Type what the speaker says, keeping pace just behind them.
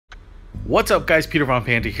What's up guys, Peter Von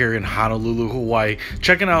Panda here in Honolulu, Hawaii,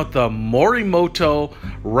 checking out the Morimoto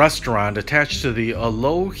restaurant attached to the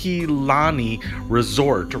Alohilani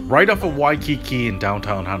Resort right off of Waikiki in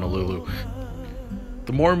downtown Honolulu.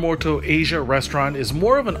 The Morimoto Asia restaurant is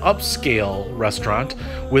more of an upscale restaurant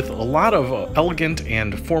with a lot of elegant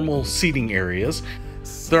and formal seating areas.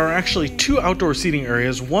 There are actually two outdoor seating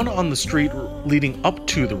areas, one on the street leading up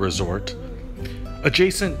to the resort,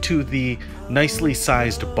 adjacent to the nicely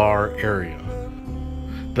sized bar area.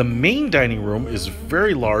 The main dining room is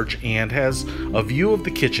very large and has a view of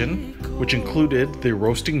the kitchen, which included the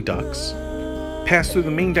roasting ducks. Pass through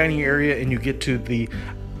the main dining area and you get to the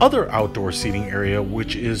other outdoor seating area,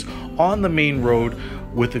 which is on the main road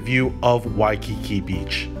with a view of Waikiki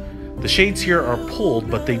Beach. The shades here are pulled,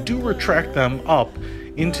 but they do retract them up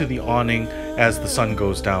into the awning as the sun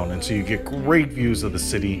goes down, and so you get great views of the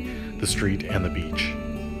city, the street, and the beach.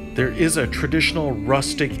 There is a traditional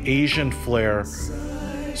rustic Asian flair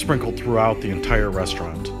sprinkled throughout the entire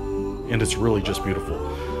restaurant, and it's really just beautiful.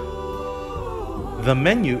 The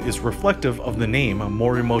menu is reflective of the name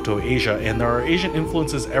Morimoto Asia, and there are Asian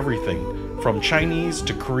influences everything from Chinese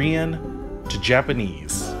to Korean to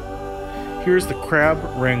Japanese. Here's the crab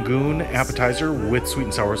rangoon appetizer with sweet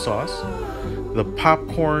and sour sauce, the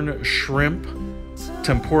popcorn shrimp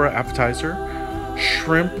tempura appetizer,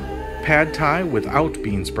 shrimp pad thai without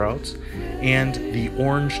bean sprouts, and the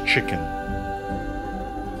orange chicken,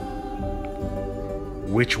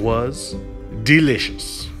 which was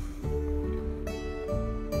delicious.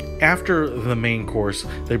 After the main course,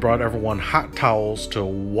 they brought everyone hot towels to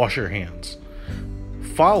wash your hands,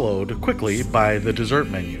 followed quickly by the dessert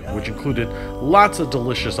menu, which included lots of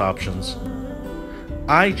delicious options.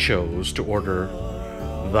 I chose to order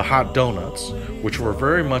the hot donuts, which were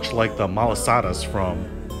very much like the malasadas from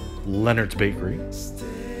Leonard's Bakery.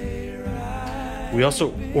 We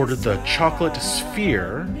also ordered the chocolate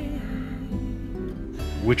sphere,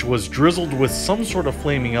 which was drizzled with some sort of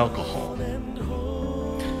flaming alcohol.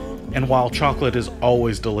 And while chocolate is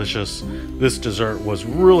always delicious, this dessert was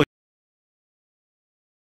really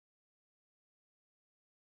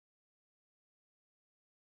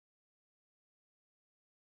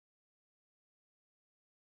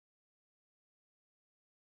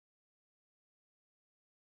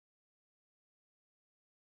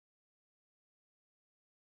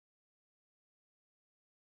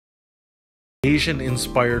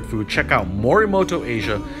Asian-inspired food. Check out Morimoto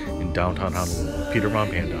Asia in downtown Honolulu. Peter Von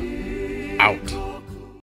Panda, out.